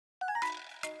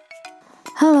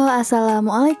Halo,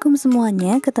 assalamualaikum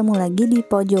semuanya. Ketemu lagi di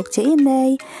pojok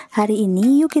Cindai. Hari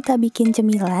ini yuk kita bikin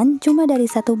cemilan cuma dari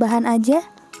satu bahan aja.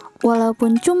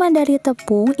 Walaupun cuma dari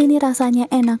tepung, ini rasanya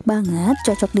enak banget,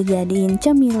 cocok dijadiin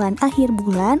cemilan akhir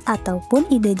bulan ataupun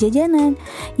ide jajanan.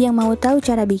 Yang mau tahu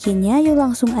cara bikinnya, yuk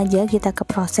langsung aja kita ke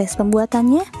proses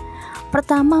pembuatannya.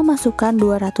 Pertama, masukkan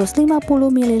 250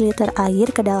 ml air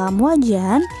ke dalam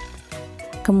wajan.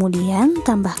 Kemudian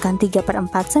tambahkan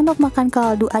 3/4 sendok makan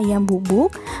kaldu ayam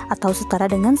bubuk atau setara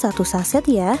dengan 1 saset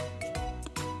ya.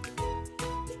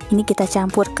 Ini kita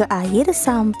campur ke air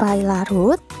sampai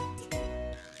larut.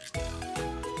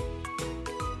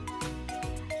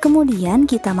 Kemudian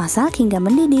kita masak hingga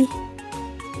mendidih.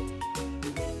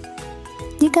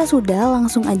 Jika sudah,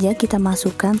 langsung aja kita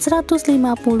masukkan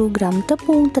 150 gram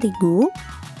tepung terigu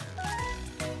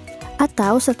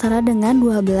atau setara dengan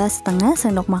 12,5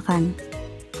 sendok makan.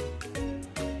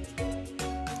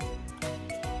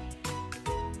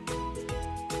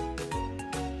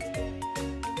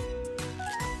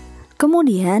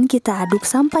 Kemudian kita aduk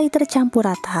sampai tercampur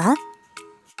rata.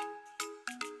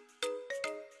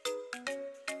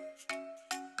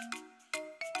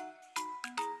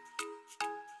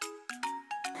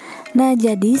 Nah,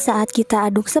 jadi saat kita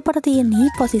aduk seperti ini,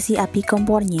 posisi api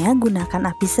kompornya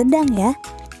gunakan api sedang ya.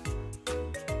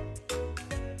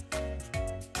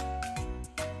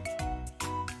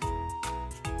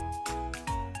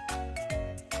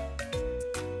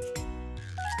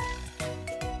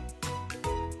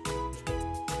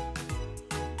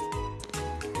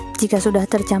 Jika sudah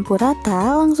tercampur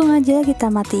rata, langsung aja kita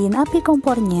matiin api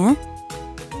kompornya.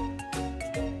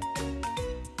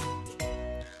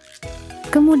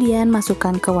 Kemudian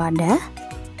masukkan ke wadah.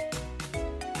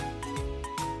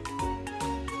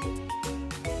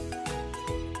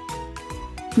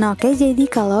 Nah oke, jadi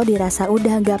kalau dirasa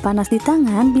udah agak panas di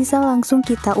tangan, bisa langsung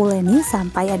kita uleni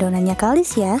sampai adonannya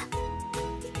kalis ya.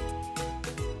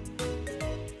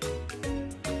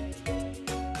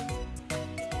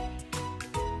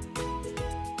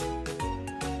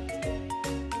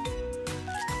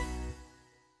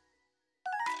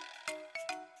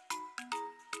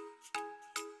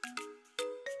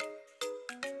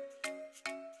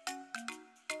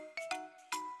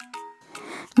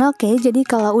 Nah oke, jadi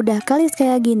kalau udah kalis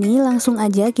kayak gini, langsung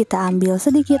aja kita ambil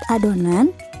sedikit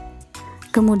adonan.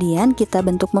 Kemudian kita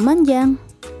bentuk memanjang.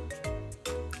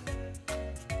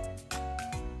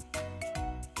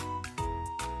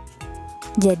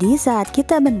 Jadi saat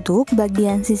kita bentuk,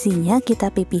 bagian sisinya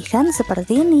kita pipihkan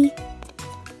seperti ini.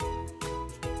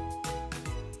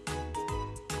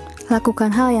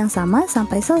 Lakukan hal yang sama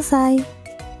sampai selesai.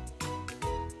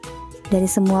 Dari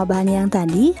semua bahan yang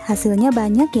tadi, hasilnya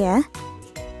banyak ya.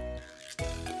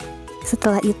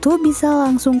 Setelah itu bisa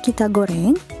langsung kita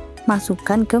goreng,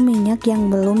 masukkan ke minyak yang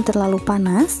belum terlalu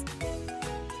panas.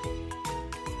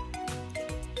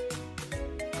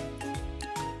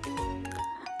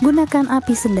 Gunakan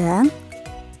api sedang.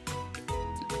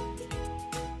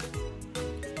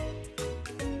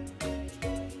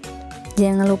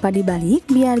 Jangan lupa dibalik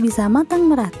biar bisa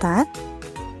matang merata.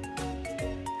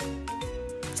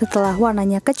 Setelah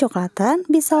warnanya kecoklatan,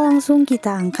 bisa langsung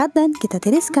kita angkat dan kita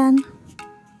tiriskan.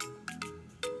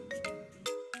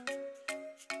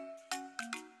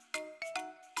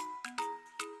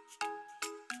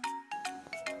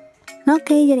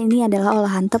 Oke, jadi ini adalah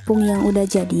olahan tepung yang udah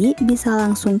jadi, bisa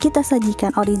langsung kita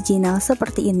sajikan original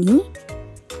seperti ini.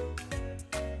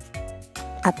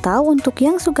 Atau untuk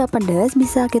yang suka pedas,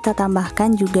 bisa kita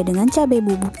tambahkan juga dengan cabai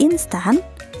bubuk instan.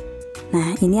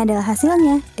 Nah, ini adalah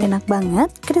hasilnya, enak banget,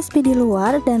 crispy di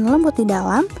luar dan lembut di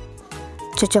dalam.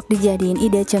 Cocok dijadiin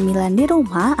ide cemilan di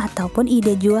rumah ataupun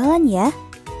ide jualan ya.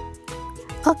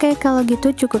 Oke, kalau gitu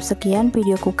cukup sekian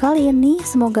videoku kali ini.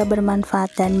 Semoga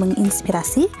bermanfaat dan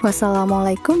menginspirasi.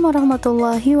 Wassalamualaikum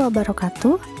warahmatullahi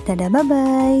wabarakatuh. Dadah,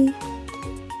 bye-bye.